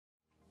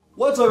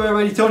What's up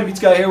everybody,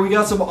 TonyPizzaGuy here. We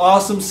got some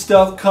awesome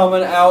stuff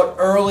coming out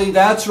early.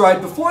 That's right,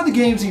 before the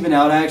game's even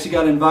out, I actually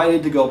got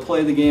invited to go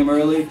play the game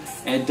early,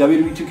 and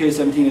WWE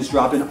 2K17 is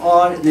dropping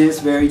on this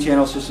very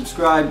channel, so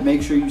subscribe,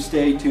 make sure you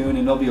stay tuned,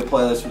 and there'll be a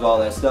playlist with all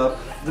that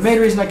stuff. The main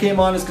reason I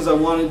came on is because I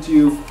wanted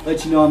to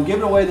let you know I'm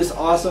giving away this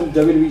awesome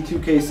WWE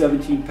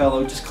 2K17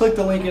 pillow. Just click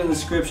the link in the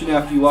description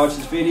after you watch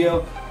this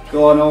video.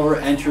 Go on over,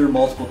 enter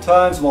multiple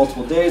times,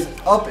 multiple days,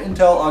 up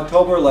until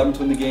October 11th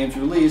when the game's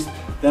released.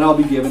 Then I'll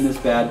be giving this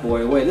bad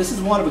boy away. This is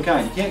one of a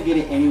kind. You can't get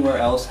it anywhere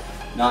else.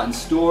 Not in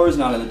stores,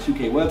 not on the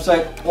 2K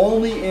website.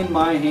 Only in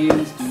my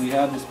hands do we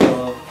have this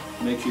pillow.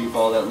 Make sure you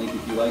follow that link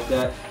if you like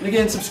that. And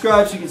again,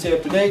 subscribe so you can stay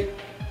up to date.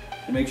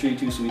 And make sure you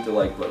too sweet the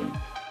like button.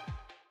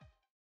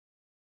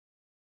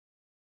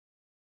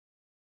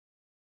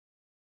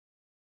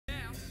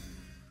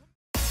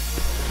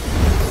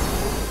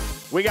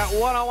 We got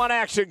one-on-one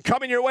action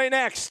coming your way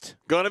next.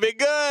 Gonna be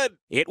good.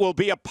 It will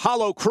be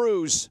Apollo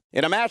Crews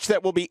in a match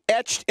that will be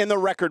etched in the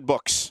record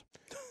books.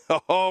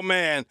 Oh,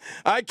 man.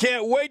 I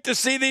can't wait to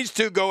see these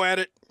two go at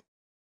it.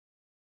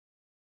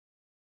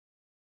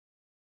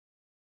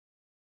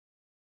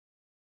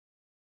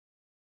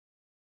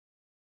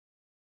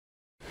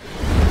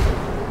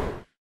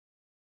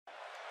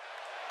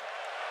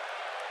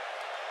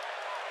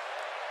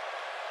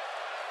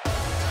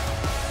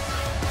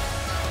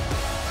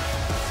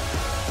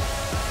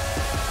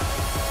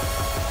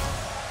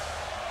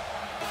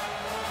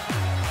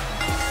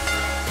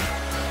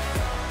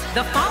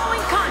 The following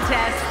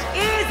contest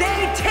is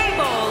a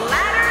table,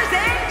 ladders,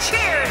 and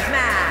chairs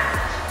match.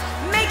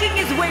 Making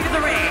his way to the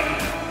ring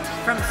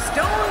from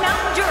Stone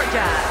Mountain,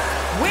 Georgia,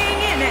 weighing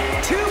in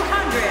at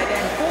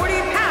 240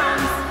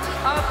 pounds,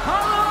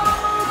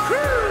 Apollo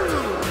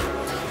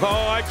Crews.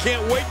 Oh, I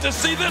can't wait to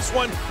see this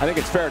one. I think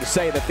it's fair to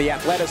say that the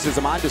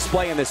athleticism on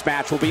display in this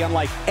match will be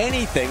unlike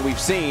anything we've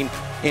seen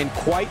in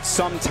quite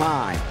some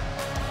time.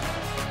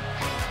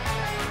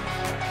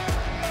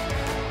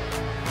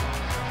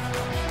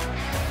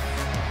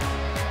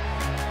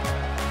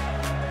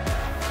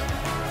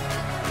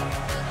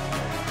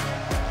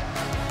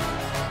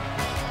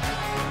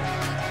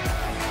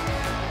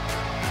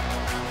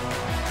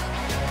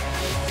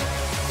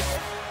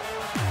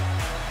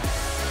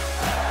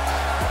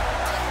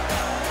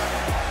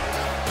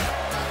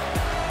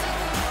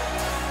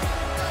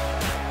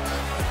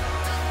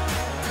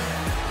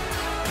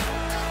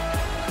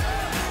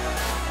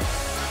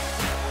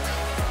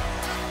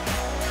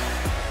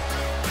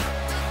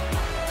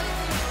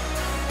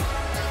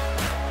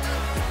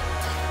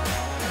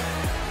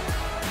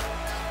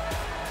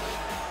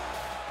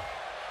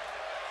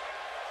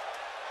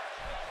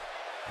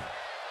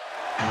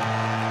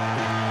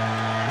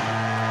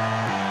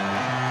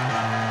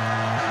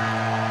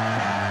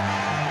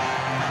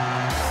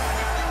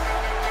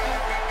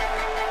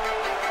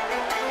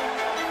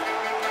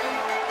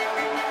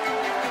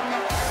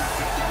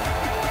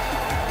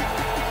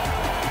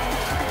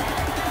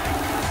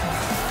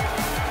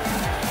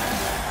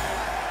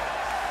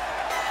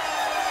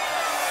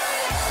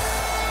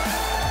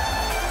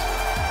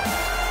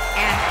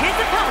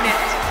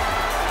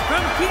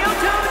 From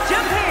Kyoto,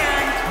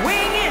 Japan,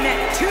 weighing in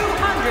at 230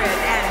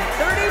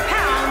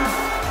 pounds,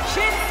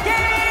 Shinsuke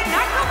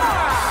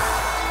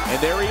Nakamura. And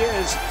there he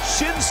is,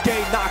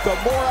 Shinsuke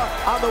Nakamura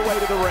on the way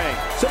to the ring.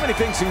 So many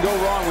things can go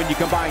wrong when you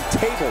combine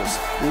tables,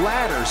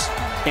 ladders,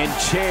 and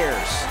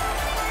chairs.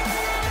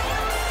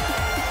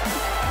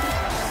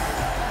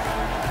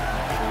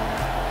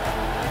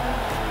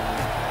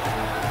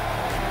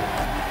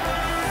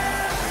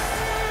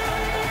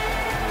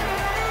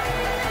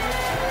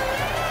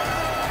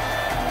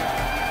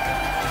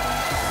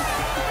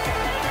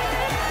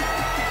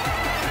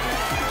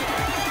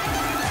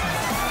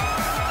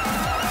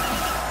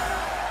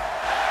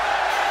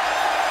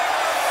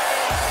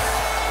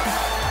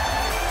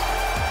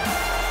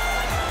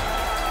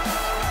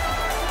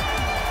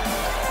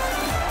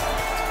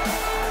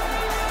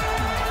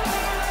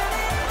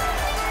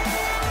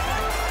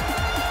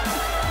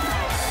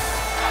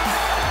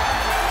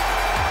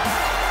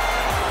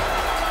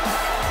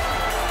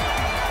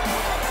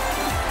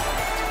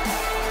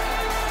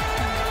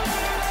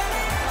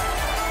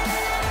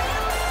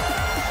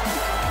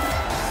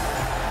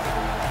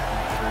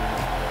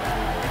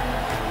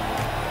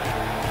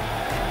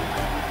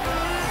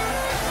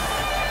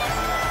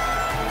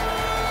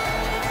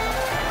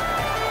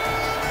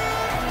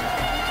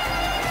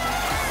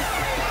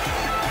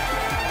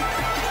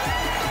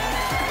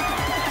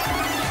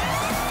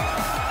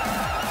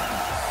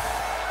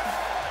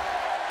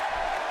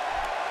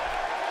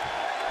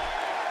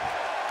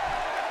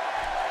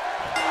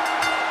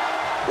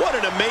 What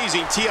an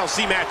amazing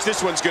TLC match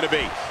this one's going to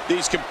be.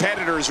 These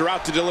competitors are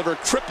out to deliver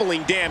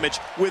crippling damage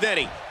with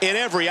any and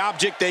every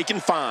object they can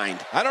find.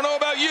 I don't know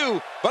about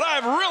you, but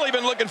I've really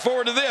been looking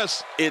forward to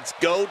this. It's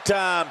go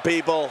time,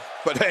 people.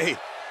 But hey,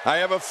 I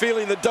have a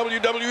feeling the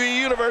WWE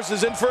Universe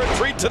is in for a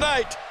treat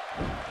tonight.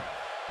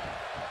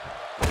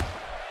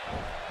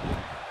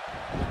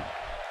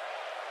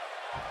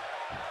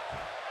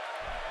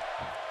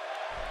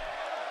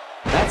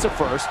 That's a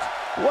first.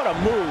 What a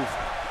move.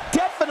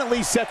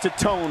 Definitely sets a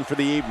tone for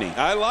the evening.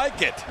 I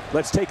like it.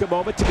 Let's take a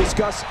moment to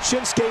discuss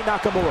Shinsuke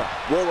Nakamura.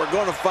 Well, we're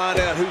going to find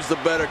out who's the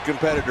better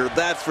competitor,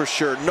 that's for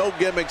sure. No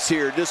gimmicks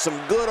here, just some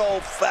good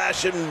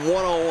old-fashioned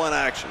one-on-one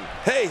action.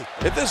 Hey,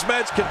 if this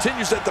match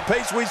continues at the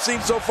pace we've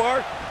seen so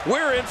far,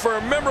 we're in for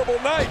a memorable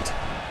night.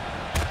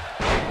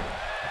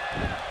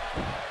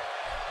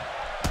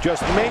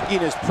 Just making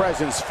his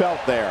presence felt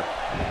there.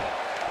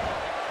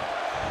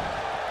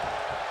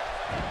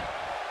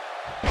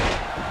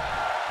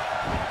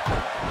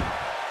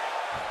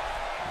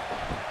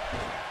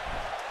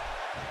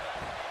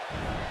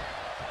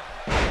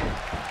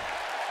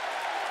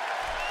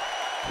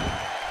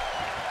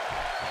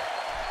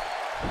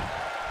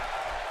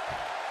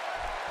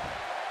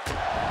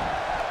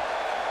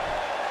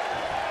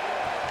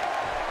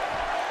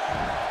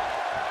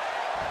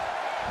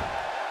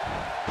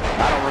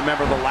 I don't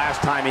remember the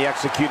last time he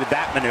executed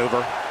that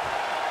maneuver.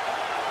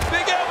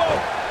 Big elbow.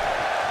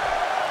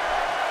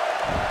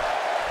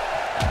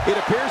 It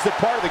appears that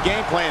part of the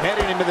game plan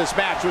heading into this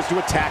match was to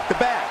attack the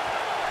back.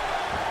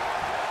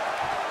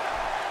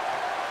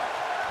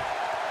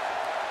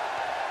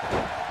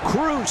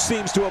 Cruz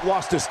seems to have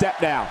lost a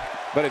step now,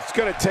 but it's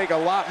going to take a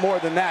lot more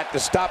than that to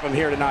stop him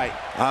here tonight.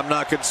 I'm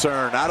not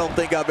concerned. I don't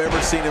think I've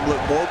ever seen him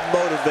look more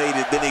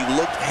motivated than he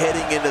looked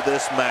heading into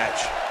this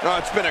match. No,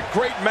 it's been a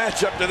great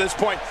match up to this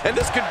point, and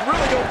this could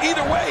really go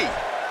either way.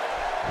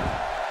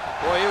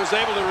 Boy, he was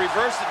able to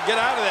reverse it and get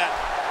out of that.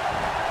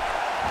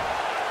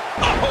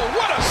 Oh,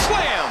 what a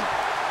slam!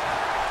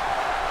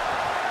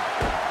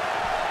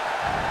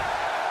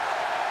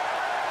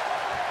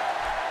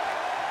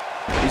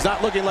 He's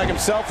not looking like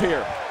himself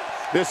here.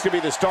 This could be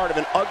the start of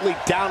an ugly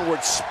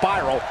downward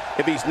spiral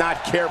if he's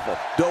not careful.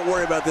 Don't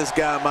worry about this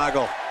guy,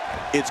 Michael.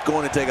 It's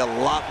going to take a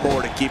lot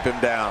more to keep him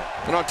down.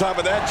 And on top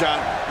of that,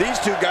 John, these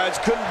two guys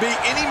couldn't be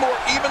any more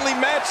evenly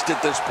matched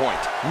at this point.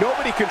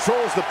 Nobody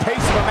controls the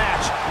pace of a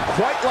match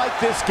quite like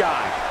this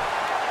guy.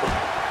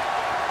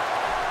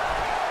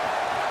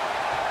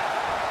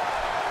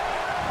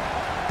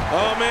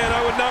 Oh, man,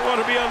 I would not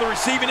want to be on the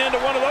receiving end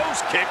of one of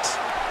those kicks.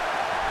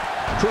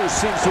 Cruz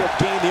seems to have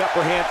gained the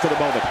upper hand for the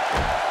moment.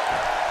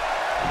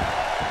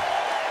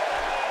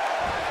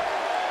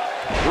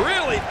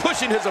 Really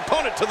pushing his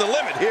opponent to the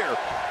limit here.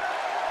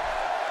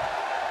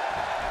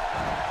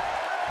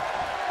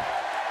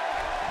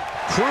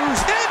 Cruz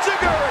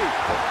enziguri!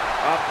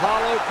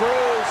 Apollo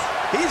Cruz.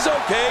 He's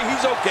okay,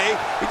 he's okay.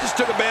 He just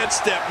took a bad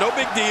step, no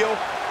big deal.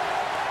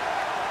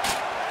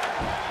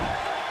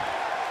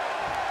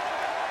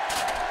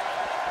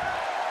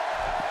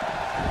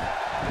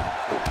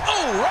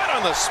 Oh, right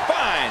on the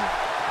spine.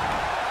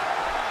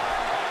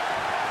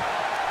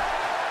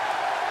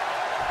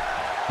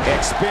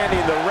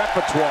 Expanding the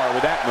repertoire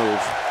with that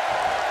move.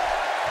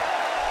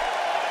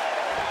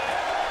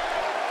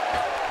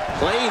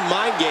 Playing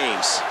mind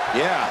games.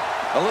 Yeah,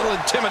 a little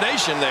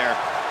intimidation there.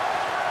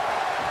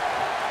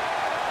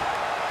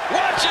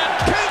 Watch it!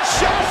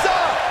 Kinshasa!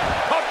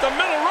 Off the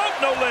middle rope,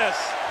 no less.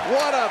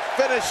 What a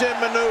finishing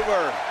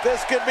maneuver.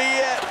 This could be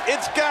it.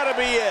 It's got to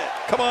be it.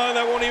 Come on,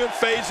 that won't even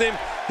faze him.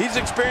 He's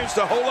experienced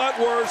a whole lot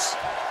worse.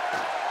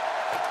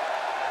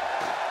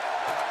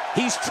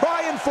 He's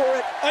trying for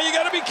it. Oh, you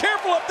got to be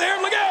careful up there.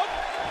 Look out.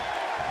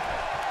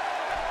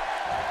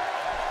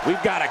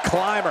 We've got a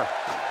climber.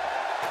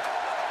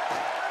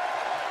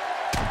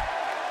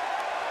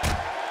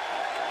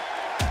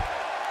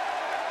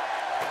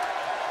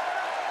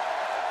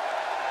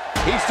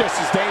 He's just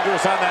as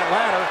dangerous on that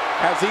ladder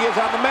as he is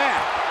on the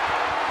mat.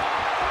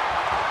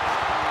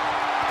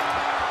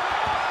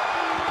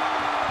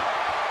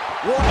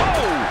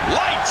 Whoa,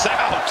 lights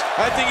out.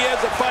 I think he has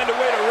to find a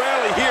way to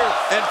rally here,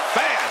 and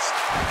fast.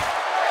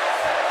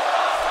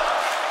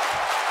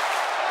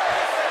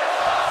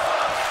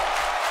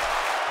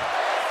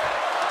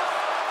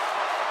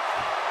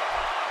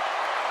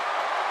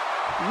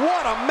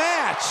 What a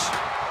match!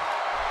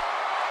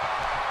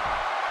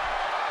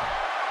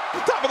 The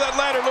top of that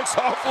ladder looks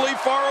awfully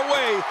far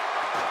away.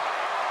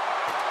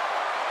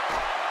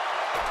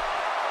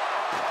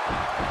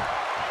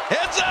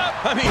 Heads up!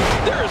 I mean,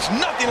 there is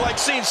nothing like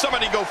seeing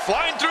somebody go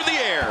flying through the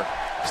air.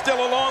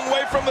 Still a long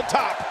way from the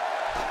top.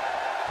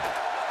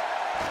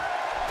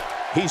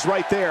 He's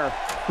right there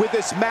with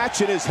this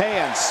match in his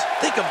hands.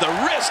 Think of the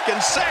risk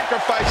and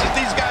sacrifices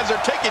these guys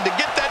are taking to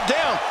get that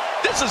down.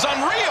 This is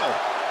unreal.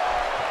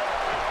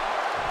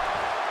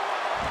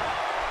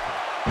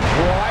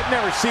 Well, I've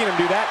never seen him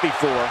do that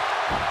before.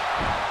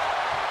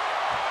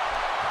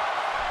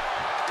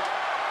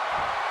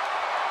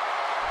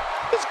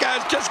 This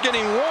guy's just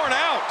getting worn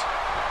out.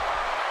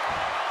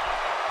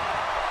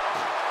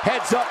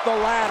 Heads up the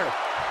ladder.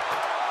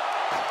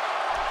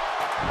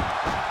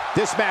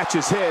 This match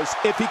is his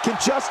if he can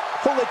just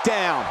pull it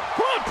down.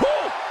 Come on,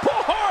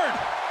 pull hard.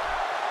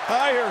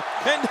 Higher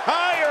and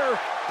higher.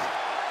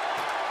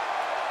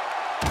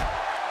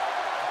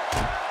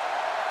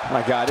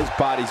 My God, his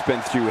body's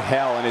been through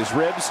hell, and his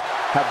ribs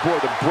have bore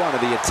the brunt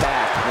of the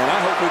attack. And I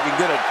hope we can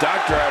get a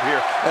doctor out here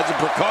as a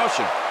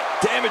precaution.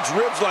 Damaged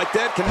ribs like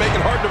that can make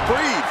it hard to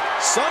breathe.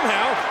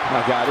 Somehow.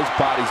 Oh, God, his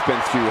body's been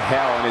through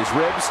hell, and his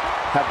ribs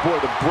have bore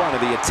the brunt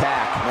of the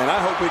attack. Man,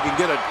 I hope we can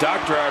get a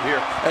doctor out here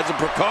as a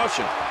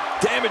precaution.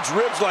 Damaged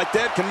ribs like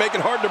that can make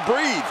it hard to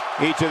breathe.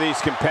 Each of these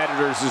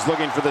competitors is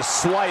looking for the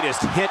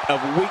slightest hint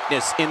of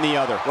weakness in the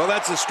other. Well,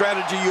 that's a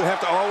strategy you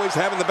have to always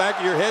have in the back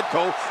of your head,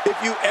 Cole. If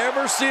you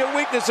ever see a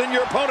weakness in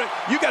your opponent,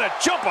 you got to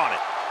jump on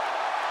it.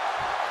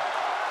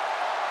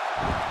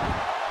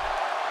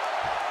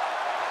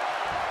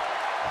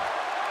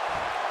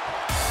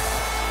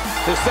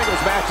 This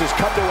singles match has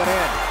come to an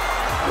end.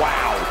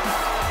 Wow.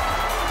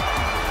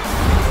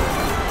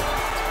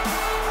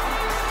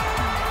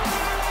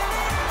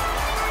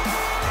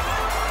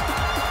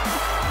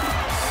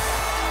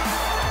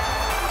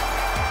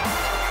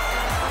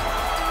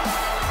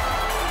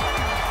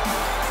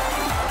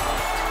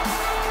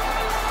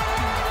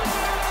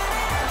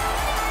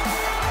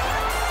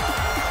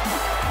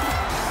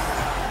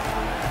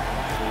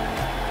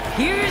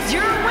 Here's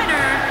your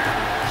winner,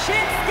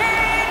 Shinsuke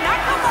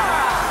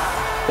Nakamura.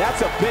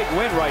 That's a big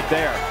win right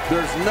there.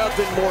 There's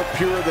nothing more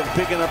pure than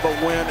picking up a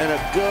win in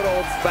a good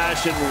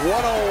old-fashioned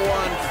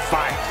one-on-one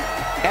fight.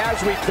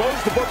 As we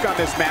close the book on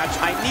this match,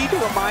 I need to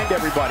remind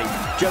everybody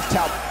just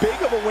how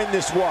big of a win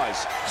this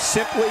was.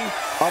 Simply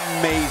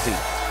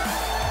amazing.